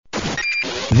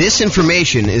This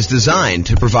information is designed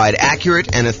to provide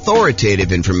accurate and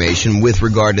authoritative information with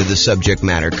regard to the subject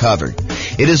matter covered.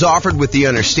 It is offered with the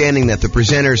understanding that the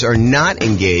presenters are not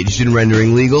engaged in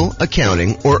rendering legal,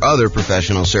 accounting, or other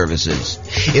professional services.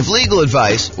 If legal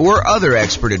advice or other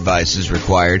expert advice is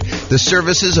required, the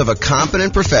services of a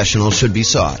competent professional should be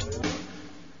sought.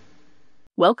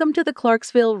 Welcome to the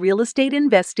Clarksville Real Estate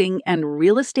Investing and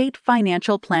Real Estate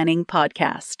Financial Planning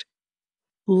Podcast.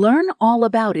 Learn all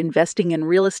about investing in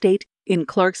real estate in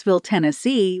Clarksville,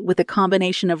 Tennessee, with a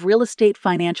combination of real estate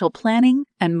financial planning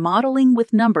and modeling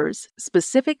with numbers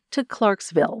specific to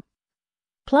Clarksville.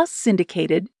 Plus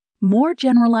syndicated, more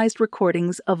generalized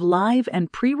recordings of live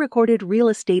and pre-recorded real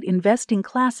estate investing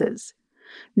classes,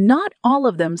 not all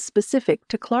of them specific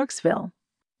to Clarksville.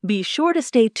 Be sure to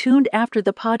stay tuned after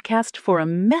the podcast for a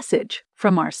message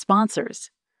from our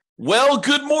sponsors. Well,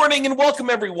 good morning and welcome,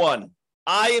 everyone.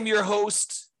 I am your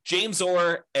host, James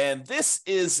Orr, and this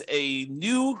is a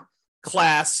new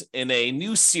class in a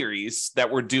new series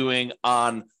that we're doing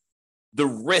on the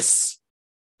risks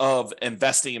of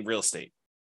investing in real estate,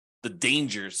 the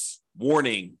dangers,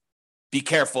 warning, be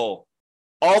careful,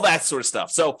 all that sort of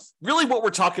stuff. So really what we're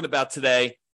talking about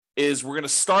today is we're going to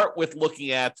start with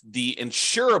looking at the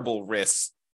insurable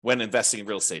risks when investing in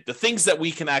real estate, the things that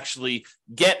we can actually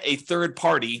get a third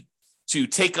party to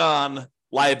take on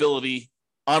liability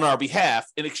on our behalf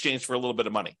in exchange for a little bit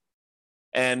of money.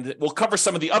 And we'll cover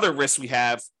some of the other risks we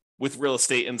have with real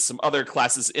estate in some other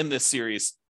classes in this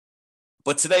series.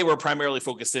 But today we're primarily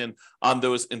focused in on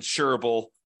those insurable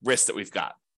risks that we've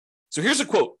got. So here's a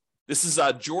quote. This is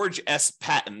George S.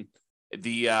 Patton,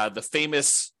 the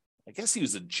famous, I guess he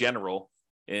was a general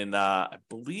in, I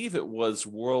believe it was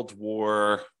World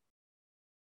War,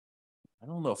 I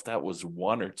don't know if that was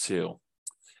one or two.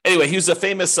 Anyway, he was a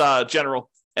famous general.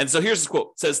 And so here's the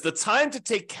quote. It says, "The time to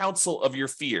take counsel of your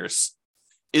fears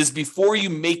is before you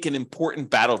make an important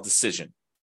battle decision.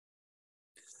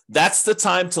 That's the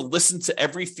time to listen to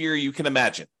every fear you can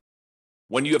imagine.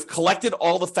 When you have collected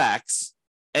all the facts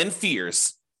and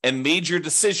fears and made your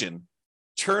decision,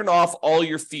 turn off all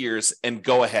your fears and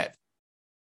go ahead."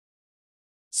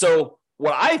 So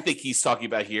what I think he's talking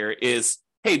about here is,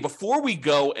 hey, before we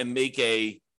go and make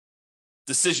a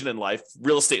decision in life,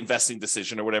 real estate investing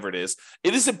decision or whatever it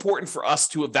is important for us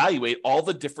to evaluate all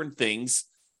the different things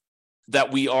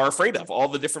that we are afraid of, all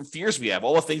the different fears we have,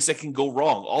 all the things that can go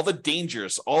wrong, all the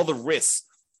dangers, all the risks,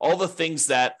 all the things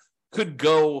that could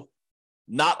go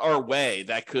not our way,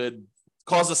 that could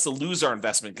cause us to lose our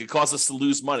investment, could cause us to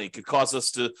lose money, could cause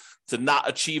us to not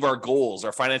achieve our goals,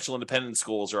 our financial independence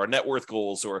goals, or our net worth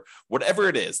goals, or whatever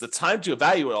it is. The time to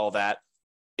evaluate all that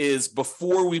is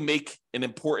before we make an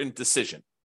important decision,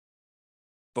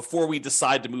 before we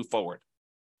decide to move forward.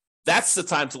 That's the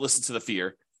time to listen to the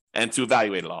fear and to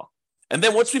evaluate it all. And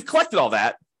then once we've collected all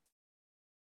that,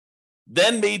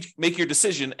 then make your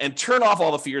decision and turn off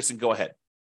all the fears and go ahead.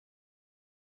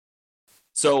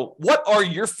 So what are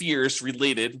your fears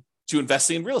related to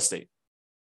investing in real estate?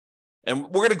 And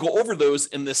we're going to go over those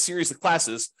in this series of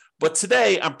classes. But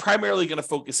today, I'm primarily going to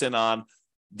focus in on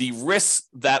the risks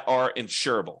that are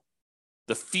insurable,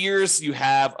 the fears you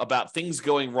have about things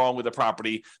going wrong with a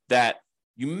property that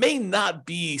you may not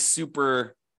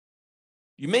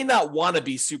want to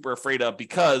be super afraid of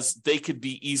because they could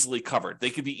be easily covered. They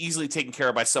could be easily taken care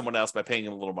of by someone else by paying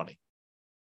them a little money.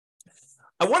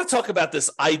 I want to talk about this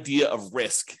idea of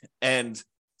risk, and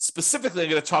specifically, I'm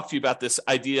going to talk to you about this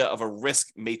idea of a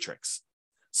risk matrix.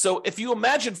 So if you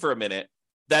imagine for a minute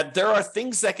that there are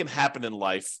things that can happen in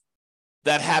life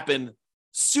that happen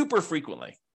super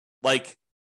frequently, like,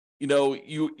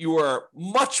 you are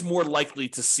much more likely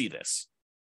to see this,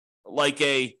 like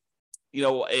an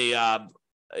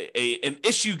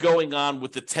issue going on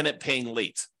with the tenant paying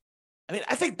late. I mean,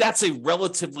 I think that's a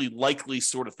relatively likely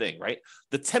sort of thing, right?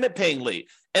 The tenant paying late.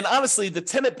 And honestly, the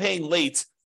tenant paying late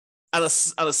on a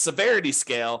severity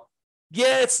scale,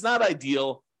 yeah, it's not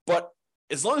ideal, but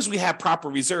as long as we have proper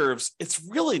reserves, it's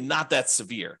really not that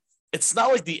severe. It's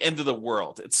not like the end of the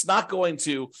world. It's not going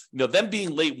to, them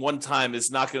being late one time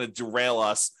is not going to derail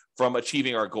us from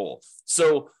achieving our goal.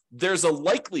 So there's a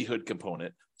likelihood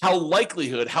component,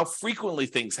 how frequently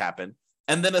things happen,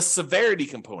 and then a severity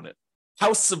component,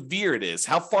 how severe it is,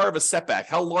 how far of a setback,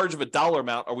 how large of a dollar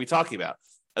amount are we talking about,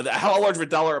 how large of a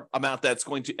dollar amount that's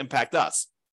going to impact us.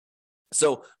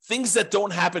 So things that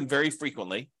don't happen very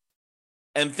frequently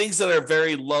and things that are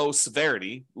very low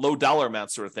severity, low dollar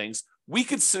amount sort of things, we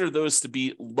consider those to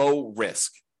be low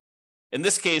risk. In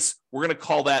this case, we're going to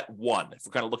call that 1. If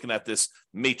we're kind of looking at this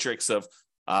matrix of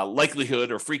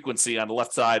likelihood or frequency on the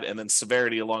left side and then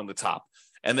severity along the top.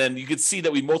 And then you can see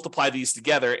that we multiply these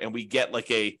together and we get like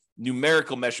a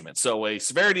numerical measurement. So a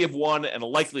severity of 1 and a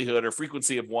likelihood or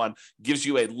frequency of 1 gives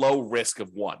you a low risk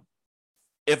of 1.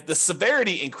 If the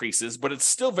severity increases, but it's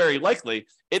still very likely,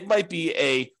 it might be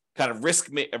a kind of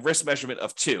risk measurement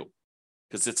of 2,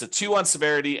 because it's a 2 on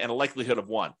severity and a likelihood of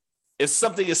 1. If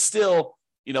something is still,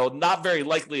 not very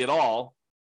likely at all,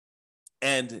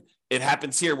 and it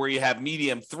happens here where you have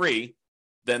medium 3,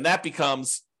 then that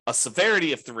becomes a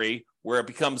severity of 3, where it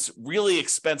becomes really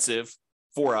expensive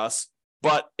for us,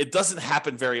 but it doesn't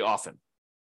happen very often.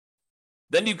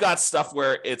 Then you've got stuff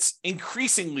where it's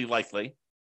increasingly likely,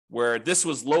 where this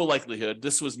was low likelihood,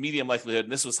 this was medium likelihood,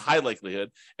 and this was high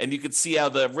likelihood, and you can see how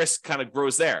the risk kind of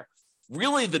grows there.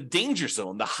 Really, the danger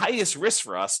zone, the highest risk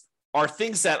for us, are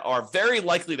things that are very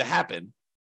likely to happen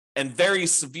and very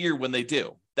severe when they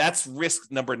do. That's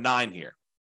risk number 9 here.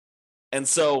 And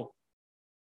so,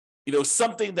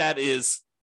 something that is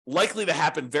likely to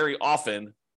happen very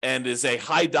often and is a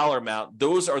high dollar amount,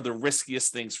 those are the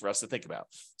riskiest things for us to think about.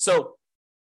 So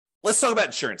let's talk about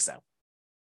insurance now.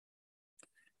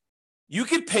 You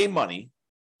could pay money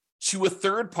to a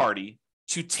third party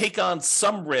to take on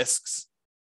some risks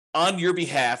on your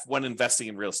behalf when investing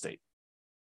in real estate.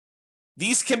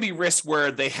 These can be risks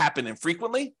where they happen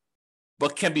infrequently,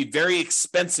 but can be very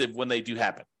expensive when they do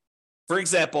happen. For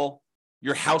example,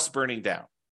 your house burning down.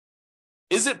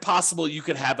 Is it possible you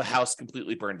could have a house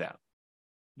completely burned down?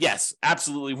 Yes,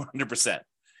 absolutely 100%.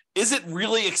 Is it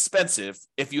really expensive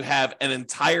if you have an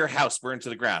entire house burned to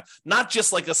the ground? Not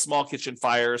just like a small kitchen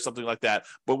fire or something like that,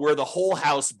 but where the whole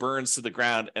house burns to the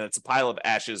ground and it's a pile of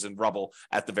ashes and rubble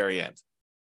at the very end.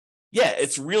 Yeah,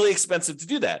 it's really expensive to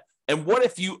do that. And what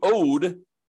if you owed,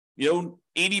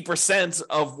 80%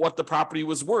 of what the property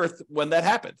was worth when that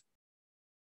happened?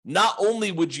 Not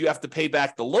only would you have to pay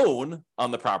back the loan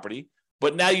on the property,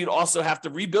 but now you'd also have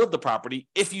to rebuild the property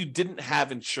if you didn't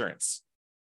have insurance.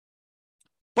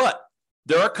 But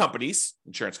there are companies,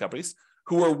 insurance companies,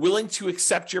 who are willing to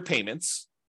accept your payments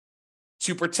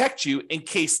to protect you in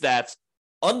case that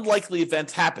unlikely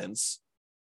event happens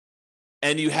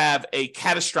and you have a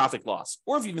catastrophic loss,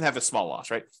 or if you even have a small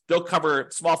loss, right? They'll cover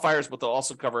small fires, but they'll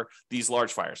also cover these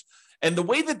large fires. And the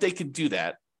way that they can do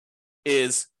that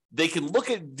is they can look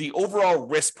at the overall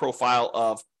risk profile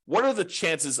of what are the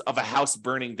chances of a house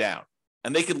burning down.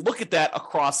 And they can look at that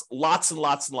across lots and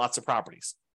lots and lots of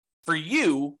properties. For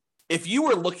you, if you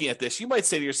were looking at this, you might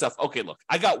say to yourself, okay, look,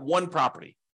 I got one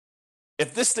property.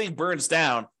 If this thing burns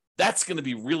down, that's going to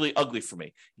be really ugly for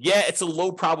me. Yeah, it's a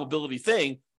low probability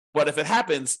thing, but if it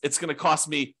happens, it's going to cost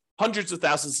me hundreds of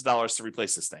thousands of dollars to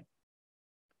replace this thing.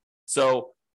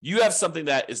 So you have something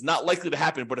that is not likely to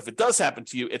happen, but if it does happen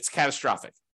to you, it's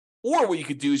catastrophic. Or what you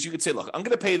could do is you could say, look, I'm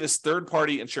going to pay this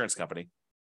third-party insurance company,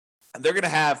 and they're going to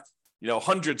have,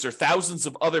 hundreds or thousands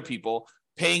of other people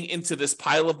paying into this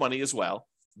pile of money as well.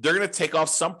 They're going to take off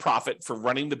some profit for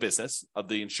running the business of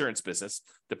the insurance business,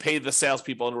 to pay the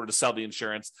salespeople in order to sell the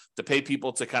insurance, to pay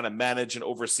people to kind of manage and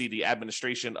oversee the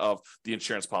administration of the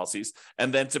insurance policies,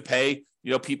 and then to pay,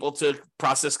 people to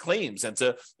process claims and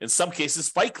to, in some cases,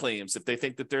 fight claims if they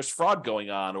think that there's fraud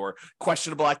going on or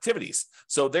questionable activities.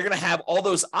 So they're going to have all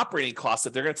those operating costs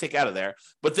that they're going to take out of there.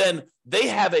 But then they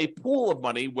have a pool of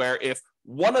money where if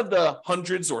one of the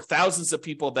hundreds or thousands of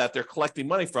people that they're collecting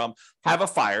money from have a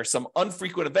fire, some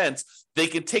unfrequent events, they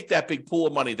can take that big pool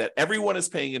of money that everyone is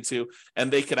paying into, and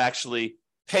they could actually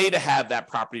pay to have that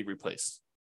property replaced.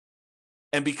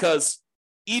 And because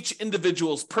each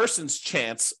individual's person's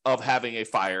chance of having a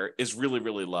fire is really,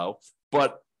 really low,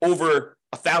 but over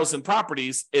 1,000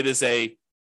 properties, it is a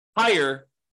higher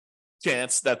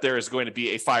chance that there is going to be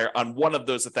a fire on one of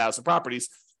those 1,000 properties.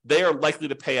 They are likely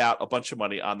to pay out a bunch of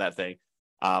money on that thing.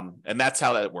 And that's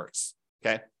how that works.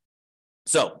 Okay.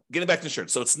 So getting back to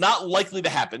insurance. So it's not likely to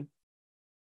happen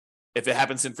if it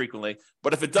happens infrequently,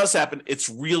 but if it does happen, it's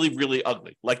really, really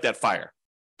ugly, like that fire.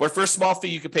 But for a small fee,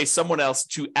 you can pay someone else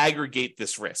to aggregate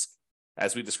this risk,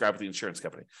 as we described with the insurance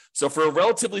company. So for a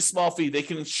relatively small fee, they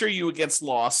can insure you against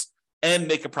loss and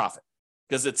make a profit,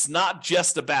 because it's not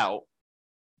just about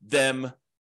them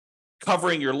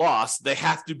covering your loss. They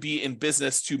have to be in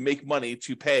business to make money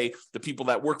to pay the people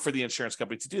that work for the insurance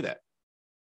company to do that.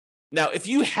 Now, if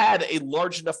you had a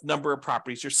large enough number of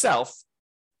properties yourself,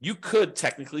 you could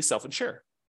technically self-insure,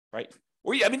 right?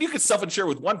 Or you could self-insure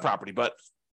with one property, but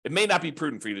it may not be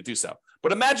prudent for you to do so.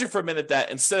 But imagine for a minute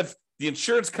that instead of the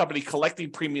insurance company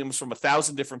collecting premiums from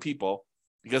 1,000 different people,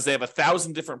 because they have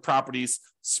 1,000 different properties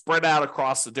spread out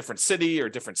across a different city or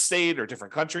different state or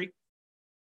different country,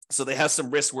 so they have some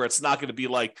risk where it's not going to be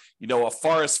like, a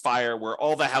forest fire where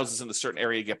all the houses in a certain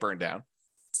area get burned down.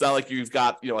 It's not like you've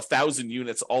got 1,000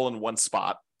 units all in one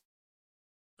spot.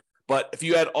 But if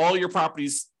you had all your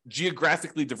properties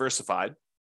geographically diversified,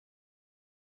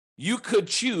 you could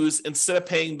choose, instead of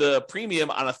paying the premium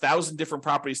on 1,000 different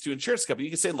properties to an insurance company,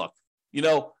 you can say, look,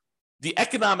 the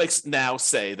economics now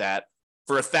say that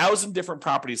for 1,000 different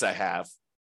properties I have,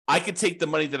 I could take the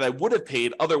money that I would have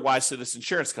paid otherwise to this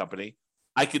insurance company.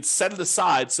 I could set it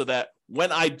aside so that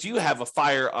when I do have a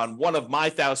fire on one of my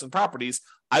 1,000 properties,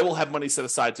 I will have money set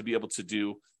aside to be able to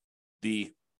do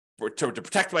to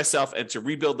protect myself and to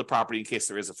rebuild the property in case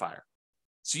there is a fire.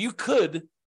 So you could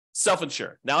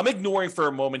self-insure. Now, I'm ignoring for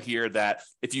a moment here that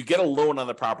if you get a loan on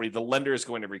the property, the lender is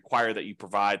going to require that you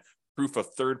provide proof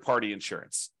of third-party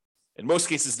insurance. In most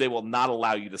cases, they will not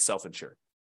allow you to self-insure.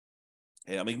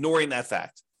 And I'm ignoring that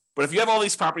fact. But if you have all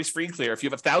these properties free and clear, if you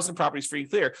have 1,000 properties free and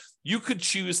clear, you could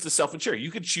choose to self-insure. You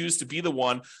could choose to be the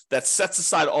one that sets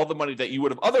aside all the money that you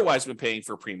would have otherwise been paying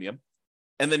for a premium,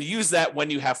 and then use that when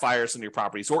you have fires in your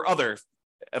properties or other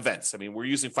events. I mean, we're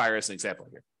using fire as an example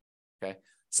here. Okay.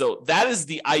 So that is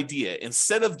the idea.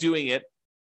 Instead of doing it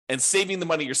and saving the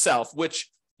money yourself, which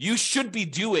you should be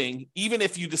doing even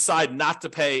if you decide not to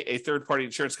pay a third-party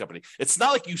insurance company. It's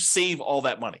not like you save all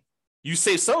that money. You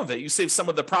save some of it. You save some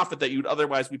of the profit that you'd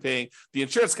otherwise be paying the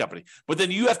insurance company. But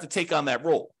then you have to take on that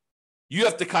role. You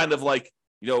have to kind of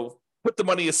put the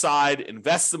money aside,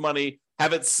 invest the money,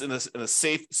 have it in a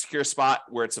safe, secure spot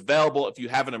where it's available. If you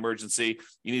have an emergency,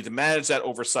 you need to manage that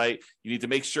oversight. You need to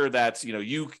make sure that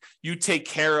you take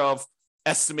care of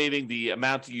estimating the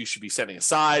amount you should be setting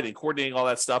aside and coordinating all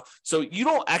that stuff. So you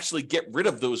don't actually get rid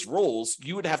of those roles.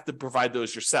 You would have to provide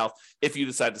those yourself if you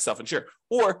decide to self-insure.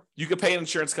 Or you could pay an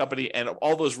insurance company and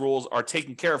all those roles are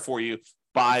taken care of for you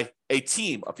by a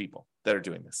team of people that are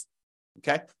doing this.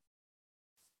 Okay?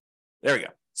 There we go.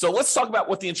 So let's talk about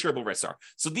what the insurable risks are.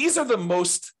 So these are the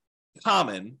most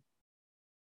common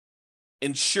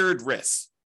insured risks.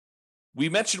 We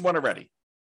mentioned one already,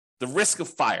 the risk of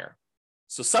fire.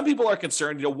 So some people are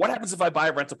concerned, what happens if I buy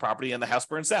a rental property and the house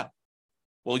burns down?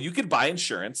 Well, you could buy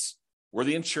insurance where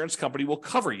the insurance company will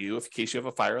cover you in case you have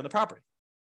a fire on the property.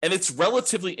 And it's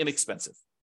relatively inexpensive.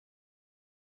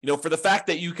 For the fact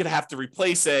that you could have to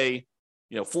replace a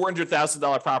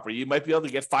 $400,000 property, you might be able to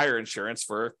get fire insurance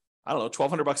for,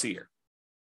 $1,200 a year.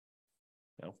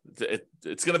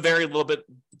 It's going to vary a little bit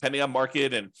depending on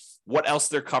market and what else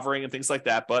they're covering and things like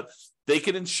that. But they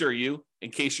can insure you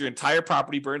in case your entire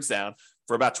property burns down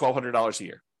for about $1,200 a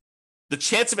year. The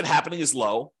chance of it happening is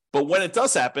low, but when it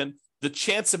does happen, the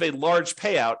chance of a large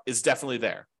payout is definitely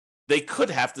there. They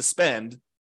could have to spend,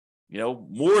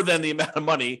 more than the amount of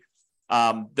money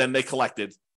than they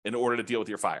collected in order to deal with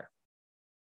your fire.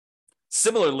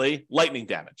 Similarly, lightning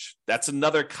damage. That's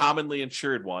another commonly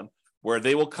insured one where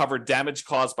they will cover damage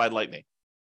caused by lightning.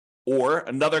 Or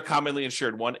another commonly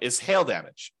insured one is hail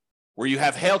damage, where you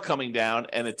have hail coming down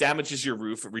and it damages your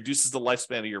roof, it reduces the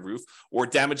lifespan of your roof, or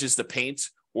damages the paint,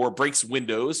 or breaks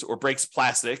windows, or breaks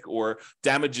plastic, or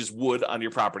damages wood on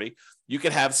your property. You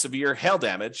can have severe hail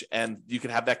damage, and you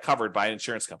can have that covered by an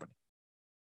insurance company.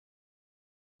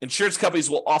 Insurance companies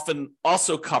will often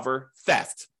also cover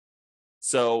theft.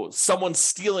 So someone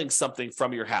stealing something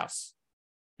from your house,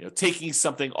 taking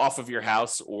something off of your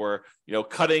house, or,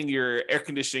 cutting your air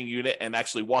conditioning unit and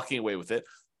actually walking away with it.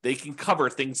 They can cover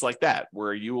things like that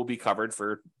where you will be covered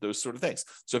for those sort of things.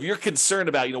 So if you're concerned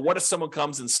about, what if someone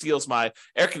comes and steals my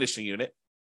air conditioning unit,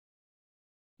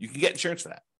 you can get insurance for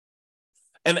that.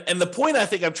 And the point I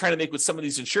think I'm trying to make with some of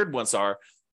these insured ones are,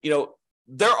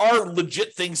 there are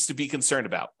legit things to be concerned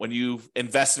about when you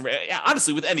invest in,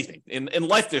 honestly, with anything. In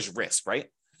life, there's risk, right?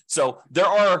 So there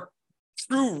are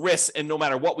true risks, and no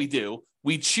matter what we do,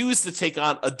 we choose to take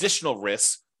on additional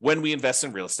risks when we invest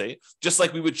in real estate, just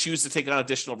like we would choose to take on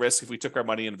additional risk if we took our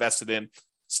money and invested in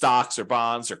stocks or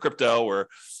bonds or crypto or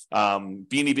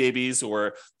Beanie Babies,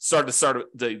 or decided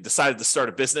to start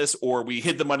a business, or we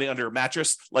hid the money under a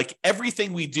mattress. Like,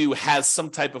 everything we do has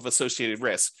some type of associated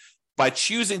risk. By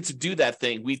choosing to do that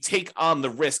thing, we take on the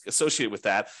risk associated with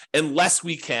that, unless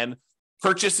we can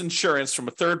purchase insurance from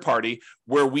a third party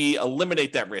where we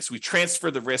eliminate that risk. We transfer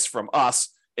the risk from us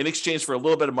in exchange for a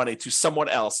little bit of money to someone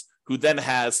else who then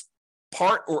has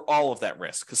part or all of that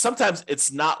risk. Because sometimes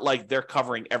it's not like they're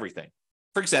covering everything.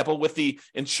 For example, with the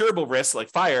insurable risks like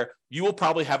fire, you will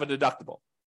probably have a deductible.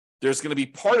 There's going to be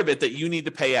part of it that you need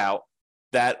to pay out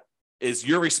that is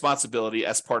your responsibility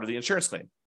as part of the insurance claim.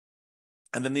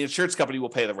 And then the insurance company will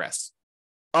pay the rest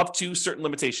up to certain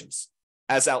limitations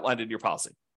as outlined in your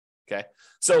policy. Okay.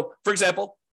 So, for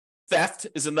example, theft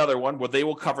is another one where they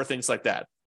will cover things like that.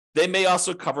 They may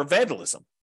also cover vandalism.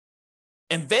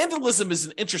 And vandalism is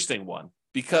an interesting one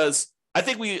because I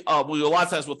think we a lot of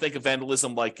times will think of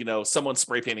vandalism like, someone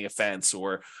spray painting a fence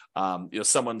or,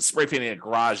 someone spray painting a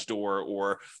garage door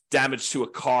or damage to a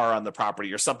car on the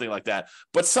property or something like that.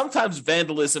 But sometimes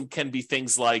vandalism can be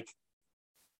things like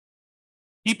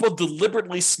people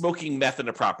deliberately smoking meth in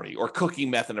a property or cooking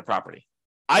meth in a property.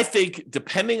 I think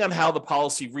depending on how the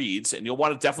policy reads, and you'll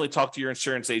want to definitely talk to your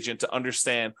insurance agent to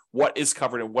understand what is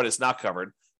covered and what is not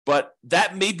covered, but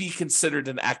that may be considered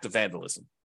an act of vandalism.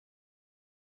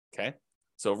 Okay,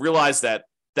 so realize that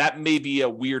may be a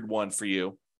weird one for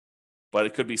you, but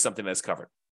it could be something that's covered.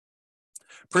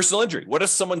 Personal injury. What if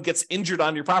someone gets injured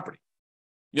on your property?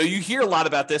 You hear a lot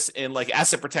about this in like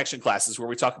asset protection classes where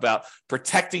we talk about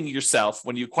protecting yourself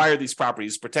when you acquire these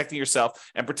properties, protecting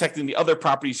yourself and protecting the other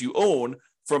properties you own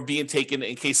from being taken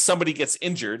in case somebody gets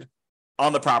injured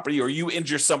on the property or you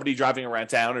injure somebody driving around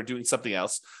town or doing something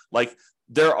else. Like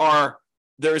there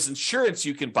is insurance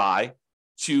you can buy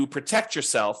to protect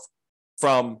yourself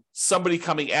from somebody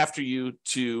coming after you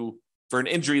for an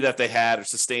injury that they had or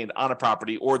sustained on a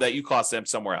property or that you caused them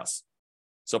somewhere else.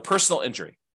 So personal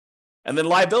injury. And then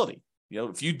liability.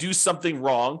 If you do something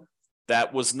wrong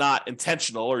that was not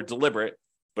intentional or deliberate,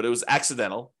 but it was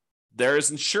accidental, there is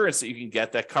insurance that you can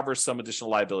get that covers some additional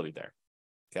liability there.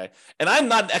 Okay. And I'm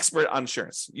not an expert on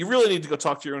insurance. You really need to go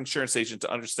talk to your insurance agent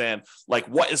to understand like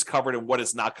what is covered and what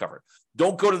is not covered.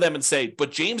 Don't go to them and say,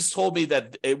 but James told me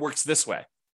that it works this way.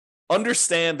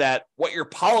 Understand that what your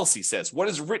policy says, what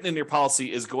is written in your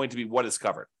policy is going to be what is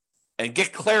covered. And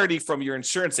get clarity from your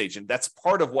insurance agent. That's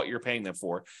part of what you're paying them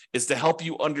for, is to help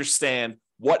you understand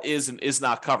what is and is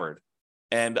not covered.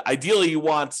 And ideally, you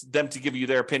want them to give you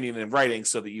their opinion in writing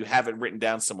so that you have it written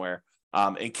down somewhere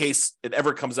in case it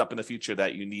ever comes up in the future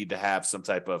that you need to have some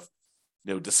type of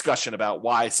discussion about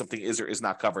why something is or is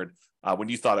not covered when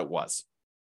you thought it was.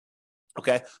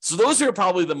 Okay, so those are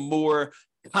probably the more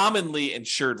commonly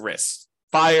insured risks: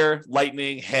 fire,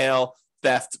 lightning, hail,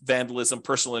 theft, vandalism,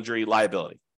 personal injury,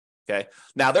 liability. Okay,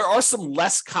 now there are some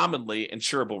less commonly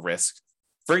insurable risks.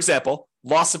 For example,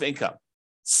 loss of income.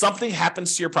 Something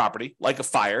happens to your property, like a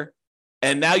fire,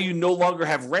 and now you no longer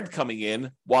have rent coming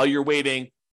in while you're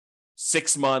waiting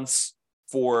 6 months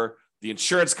for the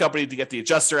insurance company to get the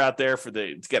adjuster out there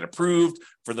to get approved,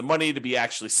 for the money to be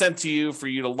actually sent to you, for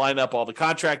you to line up all the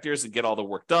contractors and get all the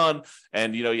work done.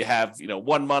 And, you have,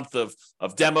 1 month of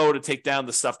demo to take down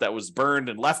the stuff that was burned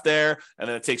and left there. And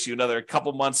then it takes you another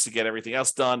couple months to get everything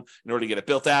else done in order to get it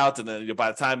built out. And then by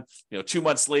the time, 2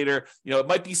 months later, it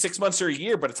might be 6 months or a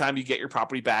year by the time you get your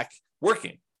property back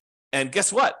working. And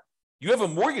guess what? You have a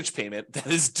mortgage payment that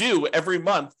is due every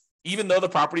month, even though the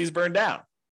property is burned down.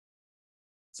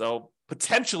 So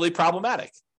potentially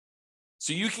problematic.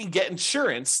 So you can get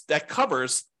insurance that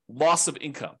covers loss of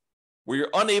income, where you're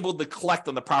unable to collect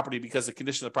on the property because the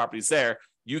condition of the property is there.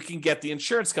 You can get the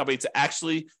insurance company to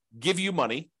actually give you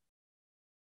money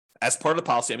as part of the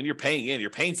policy. I mean, you're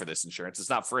paying for this insurance. It's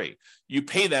not free. You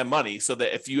pay them money so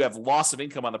that if you have loss of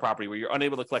income on the property where you're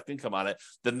unable to collect income on it,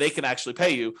 then they can actually pay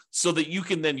you so that you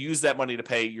can then use that money to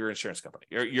pay your insurance company,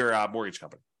 your mortgage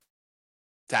company,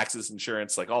 taxes,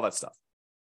 insurance, like all that stuff.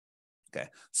 Okay,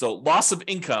 so loss of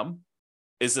income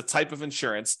is a type of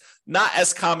insurance, not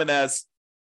as common as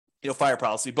fire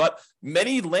policy, but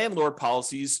many landlord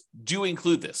policies do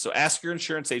include this. So ask your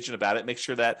insurance agent about it. Make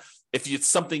sure that if it's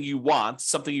something you want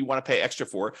to pay extra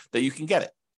for, that you can get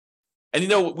it.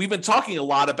 And we've been talking a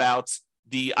lot about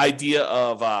the idea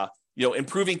of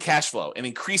improving cash flow and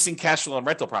increasing cash flow on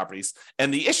rental properties.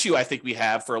 And the issue I think we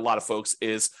have for a lot of folks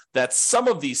is that some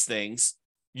of these things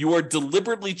you are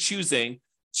deliberately choosing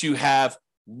to have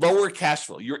lower cash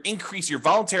flow. You're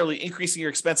voluntarily increasing your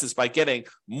expenses by getting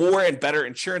more and better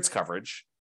insurance coverage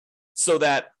so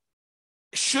that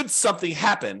should something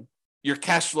happen, your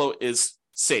cash flow is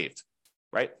saved,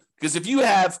 right? Because if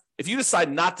you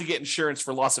decide not to get insurance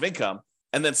for loss of income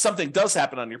and then something does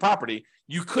happen on your property,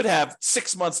 you could have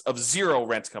 6 months of zero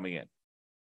rent coming in.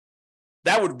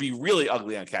 That would be really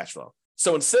ugly on cash flow.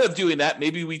 So instead of doing that,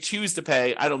 maybe we choose to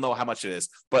pay, I don't know how much it is,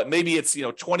 but maybe it's $20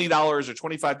 or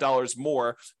 $25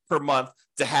 more per month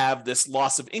to have this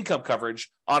loss of income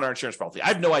coverage on our insurance policy. I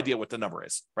have no idea what the number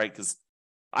is, right? Because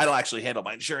I don't actually handle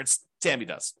my insurance. Tammy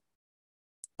does.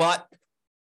 But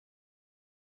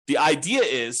the idea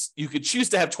is you could choose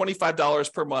to have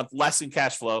 $25 per month less in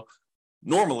cash flow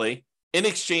normally in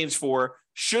exchange for,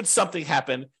 should something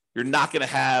happen, you're not going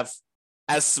to have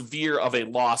as severe of a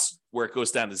loss where it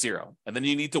goes down to zero. And then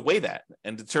you need to weigh that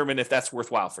and determine if that's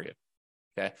worthwhile for you.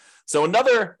 Okay. So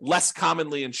another less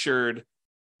commonly insured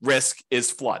risk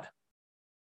is flood.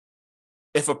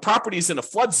 If a property is in a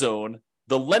flood zone,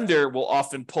 the lender will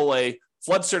often pull a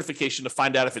flood certification to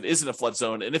find out if it isn't a flood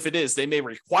zone. And if it is, they may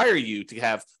require you to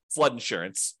have flood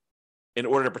insurance in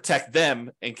order to protect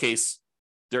them in case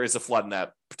there is a flood in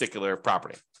that particular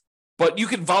property. But you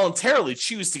can voluntarily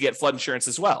choose to get flood insurance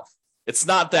as well. It's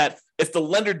not that if the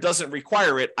lender doesn't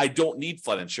require it, I don't need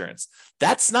flood insurance.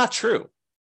 That's not true.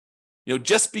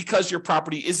 Just because your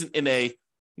property isn't in a,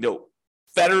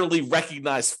 federally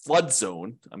recognized flood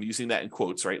zone, I'm using that in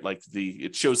quotes, right? Like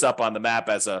it shows up on the map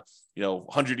as a,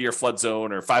 100-year flood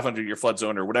zone or 500-year flood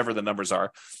zone or whatever the numbers are.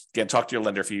 Again, talk to your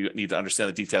lender if you need to understand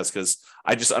the details, because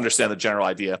I just understand the general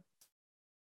idea.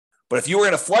 But if you were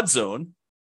in a flood zone,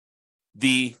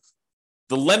 the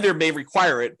lender may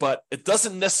require it, but it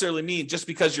doesn't necessarily mean just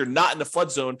because you're not in the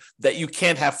flood zone that you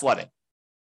can't have flooding.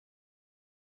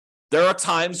 There are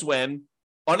times when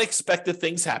unexpected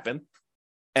things happen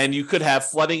and you could have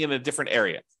flooding in a different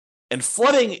area. And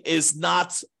flooding is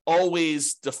not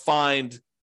always defined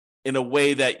in a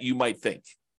way that you might think.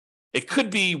 It could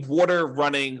be water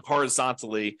running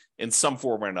horizontally in some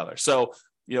form or another. So,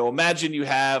 imagine you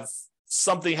have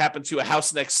something happen to a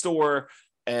house next door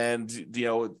and,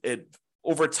 it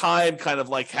over time kind of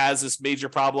like has this major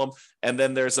problem. And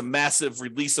then there's a massive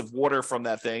release of water from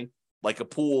that thing, like a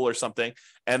pool or something.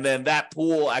 And then that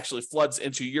pool actually floods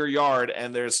into your yard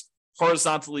and there's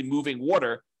horizontally moving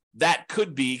water. That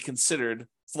could be considered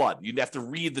flood. You'd have to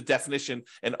read the definition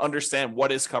and understand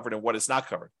what is covered and what is not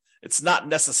covered. It's not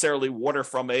necessarily water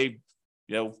from a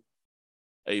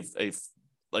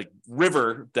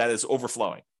river that is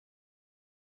overflowing.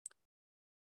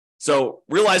 So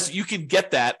realize you can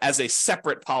get that as a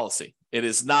separate policy. It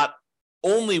is not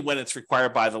only when it's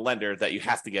required by the lender that you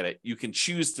have to get it. You can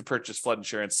choose to purchase flood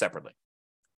insurance separately.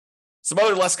 Some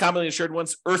other less commonly insured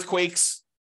ones, earthquakes.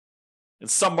 In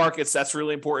some markets, that's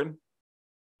really important.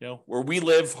 Where we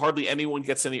live, hardly anyone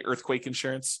gets any earthquake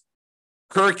insurance.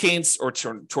 Hurricanes or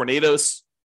tornadoes.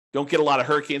 Don't get a lot of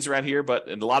hurricanes around here, but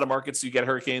in a lot of markets, you get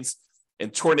hurricanes.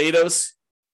 And tornadoes,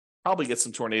 probably get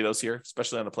some tornadoes here,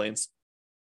 especially on the plains.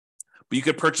 But you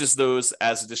could purchase those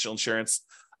as additional insurance.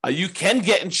 You can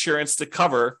get insurance to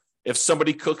cover if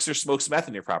somebody cooks or smokes meth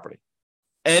in your property.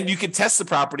 And you can test the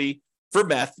property for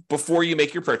meth before you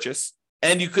make your purchase.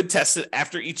 And you could test it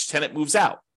after each tenant moves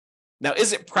out. Now,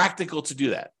 is it practical to do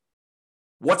that?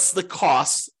 What's the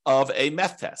cost of a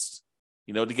meth test?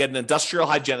 To get an industrial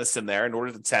hygienist in there in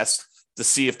order to test to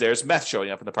see if there's meth showing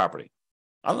up in the property.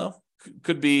 I don't know.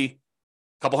 Could be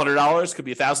a couple $100, could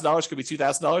be $1,000, could be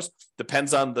 $2,000.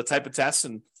 Depends on the type of test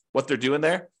and what they're doing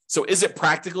there. So is it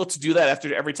practical to do that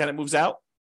after every tenant moves out?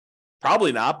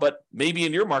 Probably not, but maybe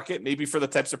in your market, maybe for the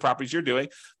types of properties you're doing.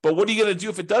 But what are you going to do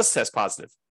if it does test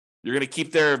positive? You're going to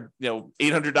keep their, $800,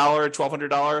 $1,200,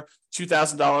 $2,000,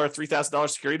 $3,000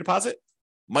 security deposit?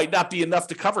 Might not be enough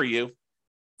to cover you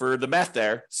for the meth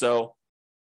there. So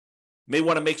may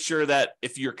want to make sure that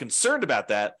if you're concerned about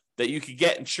that you can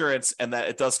get insurance and that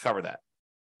it does cover that.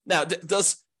 Now,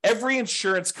 does every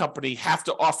insurance company have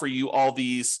to offer you all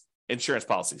these insurance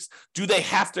policies? Do they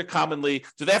have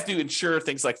to insure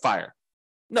things like fire?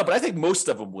 No, but I think most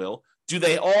of them will. Do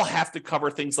they all have to cover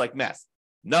things like meth?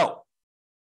 No.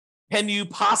 Can you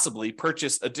possibly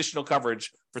purchase additional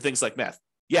coverage for things like meth?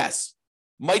 Yes.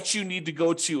 Might you need to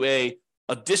go to a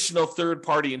additional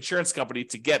third-party insurance company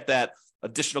to get that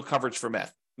additional coverage for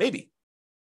meth? Maybe.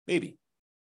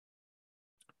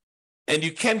 And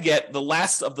you can get the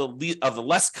last of the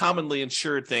less commonly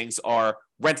insured things are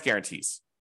rent guarantees.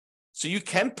 So you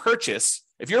can purchase,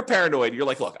 if you're paranoid, you're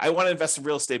like, look, I want to invest in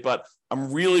real estate, but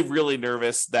I'm really, really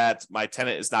nervous that my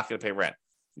tenant is not going to pay rent.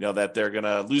 That they're going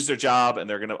to lose their job and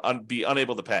they're going to be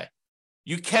unable to pay.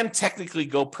 You can technically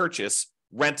go purchase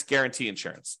rent guarantee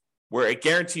insurance, where it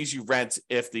guarantees you rent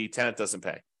if the tenant doesn't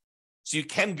pay. So you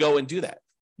can go and do that.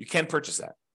 You can purchase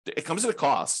that. It comes at a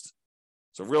cost.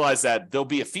 So realize that there'll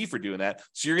be a fee for doing that.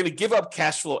 So you're going to give up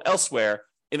cash flow elsewhere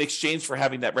in exchange for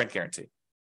having that rent guarantee.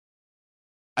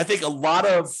 I think a lot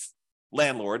of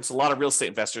landlords, a lot of real estate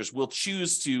investors will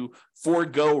choose to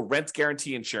forego rent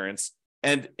guarantee insurance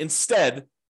and instead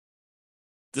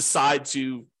decide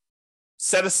to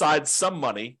set aside some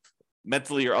money,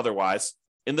 mentally or otherwise,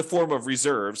 in the form of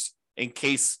reserves in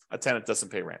case a tenant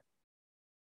doesn't pay rent.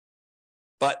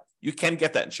 But you can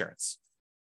get that insurance.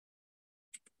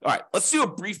 All right, let's do a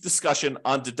brief discussion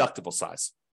on deductible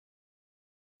size.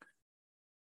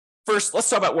 First, let's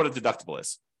talk about what a deductible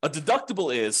is. A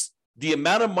deductible is the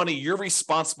amount of money you're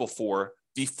responsible for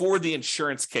before the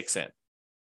insurance kicks in.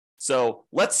 So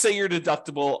let's say your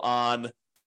deductible on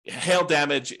hail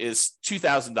damage is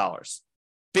 $2,000.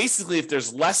 Basically, if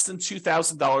there's less than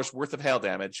 $2,000 worth of hail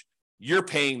damage, you're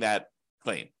paying that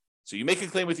claim. So you make a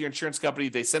claim with your insurance company,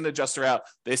 they send an adjuster out,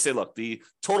 they say, look, the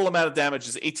total amount of damage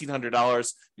is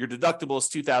 $1,800, your deductible is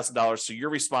 $2,000, so you're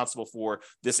responsible for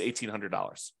this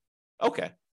 $1,800.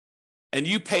 Okay. And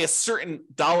you pay a certain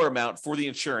dollar amount for the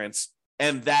insurance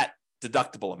and that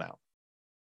deductible amount.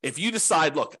 If you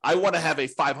decide, look, I want to have a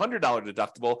 $500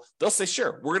 deductible, they'll say,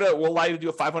 sure, we'll allow you to do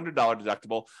a $500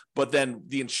 deductible, but then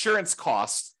the insurance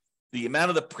cost, the amount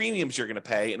of the premiums you're going to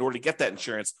pay in order to get that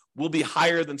insurance will be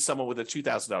higher than someone with a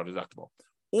 $2,000 deductible.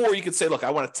 Or you could say, look,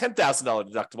 I want a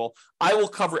 $10,000 deductible. I will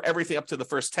cover everything up to the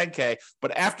first 10K,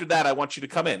 but after that, I want you to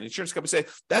come in. The insurance company say,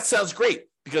 that sounds great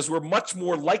because we're much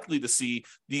more likely to see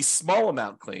these small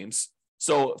amount claims.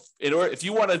 So if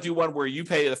you want to do one where you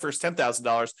pay the first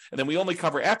 $10,000 and then we only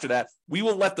cover after that, we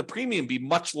will let the premium be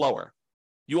much lower.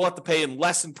 You will have to pay in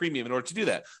less in premium in order to do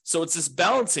that. So it's this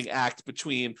balancing act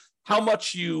between how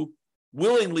much you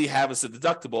willingly have as a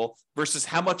deductible versus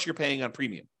how much you're paying on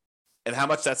premium and how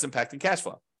much that's impacting cash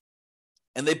flow.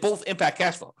 And they both impact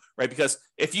cash flow, right? Because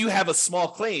if you have a small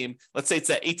claim, let's say it's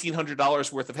that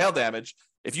 $1,800 worth of hail damage,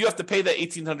 if you have to pay that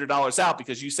 $1,800 out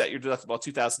because you set your deductible at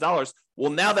 $2,000,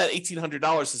 well, now that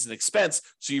 $1,800 is an expense,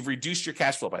 so you've reduced your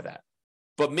cash flow by that.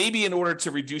 But maybe in order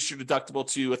to reduce your deductible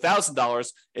to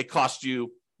 $1,000, it costs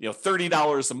you,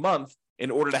 $30 a month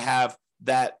in order to have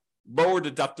that lower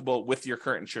deductible with your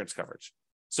current insurance coverage.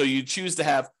 So you choose to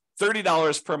have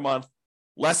 $30 per month,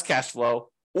 less cash flow,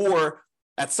 or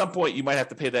at some point you might have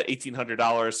to pay that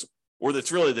 $1,800, or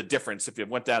that's really the difference. If it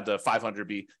went down to $500,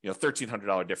 be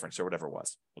 $1,300 difference or whatever it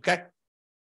was. Okay.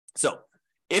 So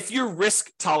if your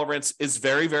risk tolerance is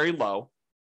very, very low,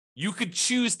 you could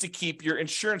choose to keep your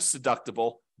insurance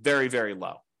deductible very, very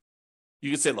low. You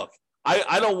could say, look,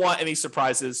 I don't want any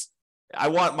surprises. I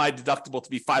want my deductible to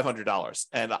be $500.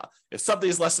 And if something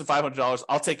is less than $500,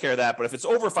 I'll take care of that. But if it's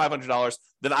over $500,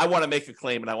 then I want to make a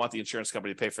claim and I want the insurance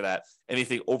company to pay for that,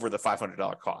 anything over the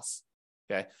 $500 costs.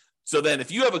 Okay. So then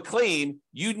if you have a claim,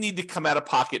 you need to come out of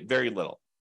pocket very little.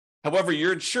 However,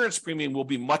 your insurance premium will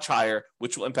be much higher,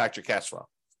 which will impact your cash flow.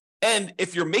 And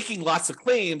if you're making lots of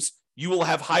claims, you will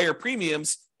have higher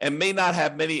premiums and may not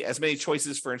have as many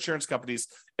choices for insurance companies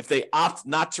if they opt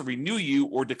not to renew you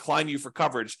or decline you for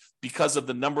coverage because of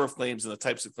the number of claims and the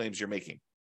types of claims you're making,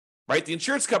 right? The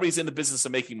insurance company is in the business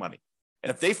of making money. And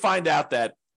if they find out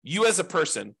that you as a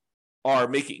person are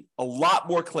making a lot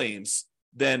more claims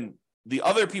than the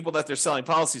other people that they're selling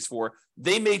policies for,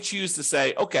 they may choose to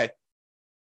say, okay,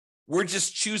 we're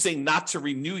just choosing not to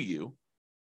renew you.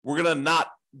 We're going to not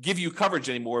give you coverage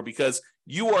anymore because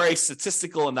you are a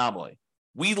statistical anomaly.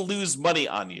 We lose money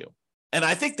on you. And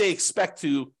I think they expect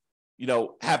to,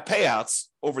 have payouts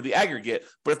over the aggregate.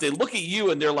 But if they look at you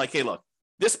and they're like, hey, look,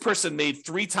 this person made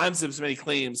 3 times as many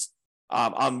claims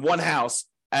on one house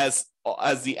as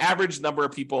the average number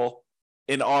of people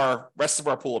in our rest of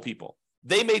our pool of people,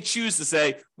 they may choose to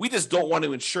say, we just don't want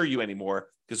to insure you anymore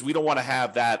because we don't want to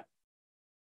have that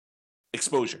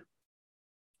exposure.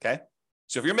 Okay.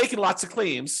 So if you're making lots of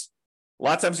claims, a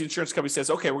lot of times the insurance company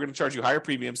says, okay, we're going to charge you higher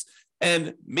premiums.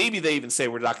 And maybe they even say,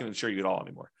 we're not going to insure you at all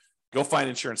anymore. Go find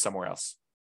insurance somewhere else.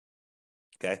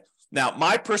 Okay. Now,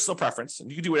 my personal preference, and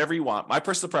you can do whatever you want, my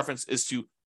personal preference is to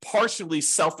partially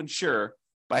self-insure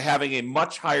by having a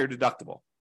much higher deductible,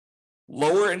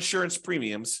 lower insurance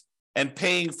premiums, and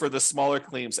paying for the smaller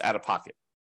claims out of pocket.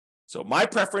 So my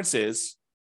preference is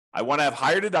I want to have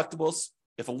higher deductibles.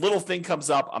 If a little thing comes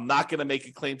up, I'm not going to make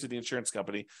a claim to the insurance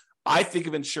company. I think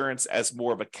of insurance as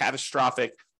more of a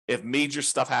catastrophic. If major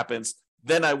stuff happens,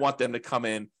 then I want them to come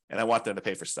in and I want them to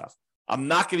pay for stuff. I'm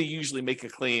not going to usually make a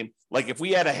claim. Like if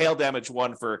we had a hail damage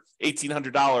one for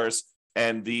 $1,800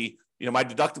 and my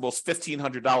deductible is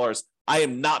 $1,500, I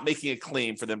am not making a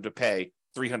claim for them to pay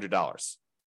 $300.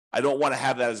 I don't want to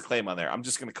have that as a claim on there. I'm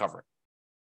just going to cover it.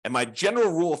 And my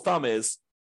general rule of thumb is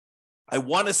I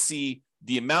want to see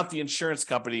the amount the insurance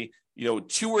company,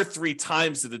 2 or 3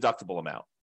 times the deductible amount.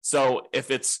 So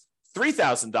if it's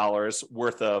 $3,000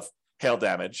 worth of hail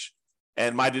damage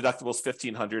and my deductible is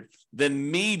 $1,500,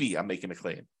 then maybe I'm making a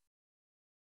claim.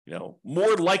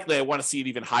 More likely I want to see it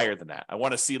even higher than that. I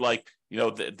want to see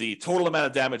the total amount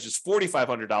of damage is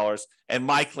 $4,500 and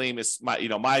my claim is my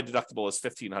deductible is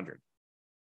 $1,500.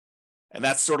 And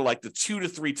that's sort of like the 2 to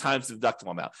 3 times the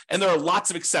deductible amount. And there are lots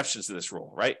of exceptions to this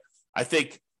rule, right? I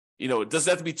think, it doesn't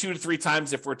have to be 2 to 3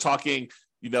 times if we're talking,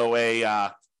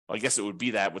 I guess it would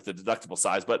be that with the deductible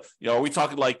size, but, are we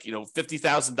talking like,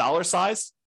 $50,000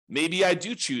 size? Maybe I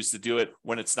do choose to do it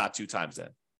when it's not 2 times in.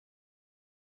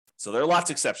 So there are lots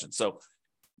of exceptions. So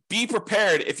be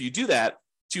prepared if you do that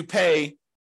to pay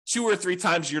 2 or 3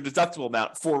 times your deductible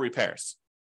amount for repairs.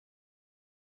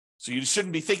 So you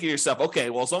shouldn't be thinking to yourself,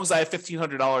 okay, well, as long as I have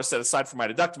 $1,500 set aside for my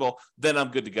deductible, then I'm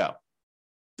good to go.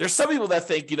 There's some people that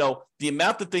think, the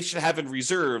amount that they should have in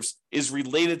reserves is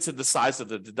related to the size of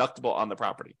the deductible on the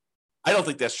property. I don't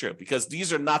think that's true because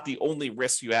these are not the only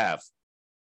risks you have.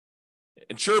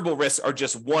 Insurable risks are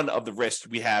just one of the risks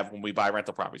we have when we buy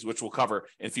rental properties, which we'll cover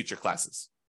in future classes.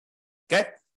 Okay,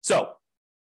 so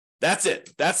that's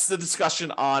it. That's the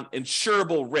discussion on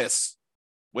insurable risks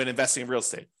when investing in real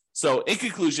estate. So in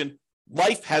conclusion,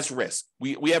 life has risk.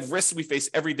 We have risks we face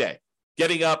every day.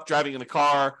 Getting up, driving in the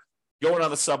car, going on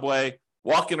the subway,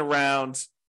 walking around,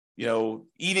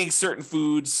 eating certain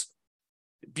foods,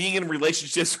 being in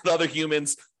relationships with other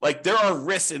humans. Like there are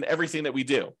risks in everything that we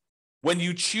do. When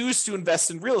you choose to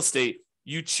invest in real estate,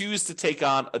 you choose to take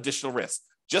on additional risks.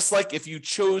 Just like if you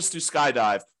chose to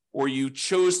skydive or you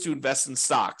chose to invest in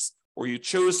stocks or you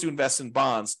chose to invest in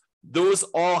bonds, those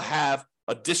all have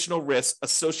additional risks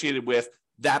associated with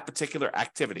that particular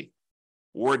activity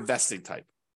or investing type.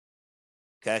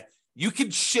 Okay? You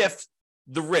can shift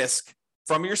the risk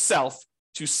from yourself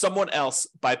to someone else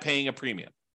by paying a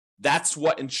premium. That's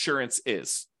what insurance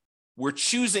is. We're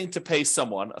choosing to pay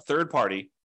someone, a third party,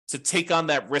 to take on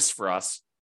that risk for us,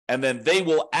 and then they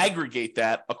will aggregate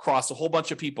that across a whole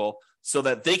bunch of people so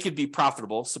that they could be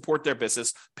profitable, support their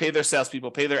business, pay their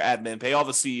salespeople, pay their admin, pay all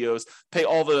the CEOs, pay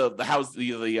all the house,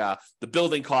 the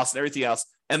building costs and everything else,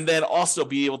 and then also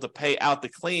be able to pay out the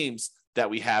claims that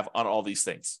we have on all these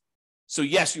things. So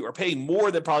yes, you are paying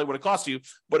more than probably what it costs you,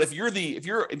 but if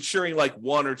you're insuring like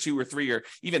 1 or 2 or 3 or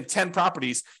even 10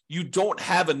 properties, you don't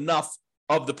have enough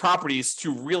of the properties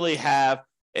to really have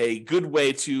a good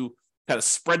way to kind of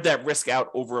spread that risk out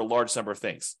over a large number of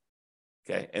things.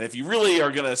 Okay. And if you really are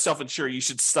going to self-insure, you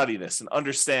should study this and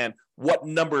understand what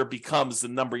number becomes the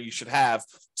number you should have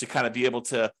to kind of be able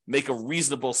to make a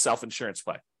reasonable self-insurance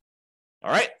play.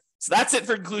 All right. So that's it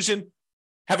for conclusion.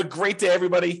 Have a great day,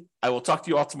 everybody. I will talk to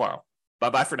you all tomorrow.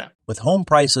 Bye-bye for now. With home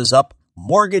prices up,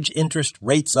 mortgage interest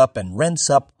rates up, and rents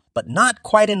up, but not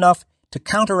quite enough to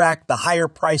counteract the higher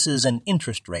prices and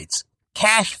interest rates,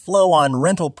 cash flow on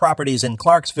rental properties in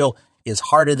Clarksville is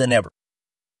harder than ever.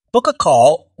 Book a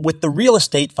call with the Real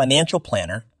Estate Financial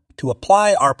Planner to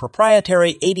apply our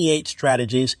proprietary 88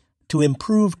 strategies to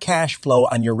improve cash flow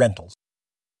on your rentals.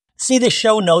 See the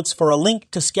show notes for a link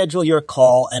to schedule your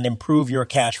call and improve your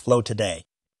cash flow today.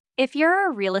 If you're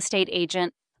a real estate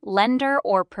agent, lender,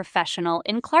 or professional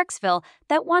in Clarksville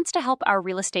that wants to help our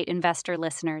real estate investor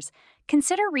listeners,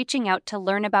 consider reaching out to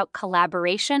learn about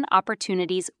collaboration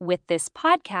opportunities with this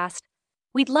podcast.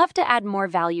 We'd love to add more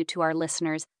value to our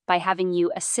listeners by having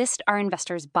you assist our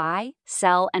investors buy,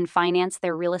 sell, and finance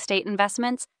their real estate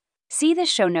investments. See the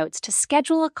show notes to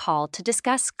schedule a call to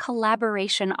discuss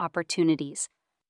collaboration opportunities.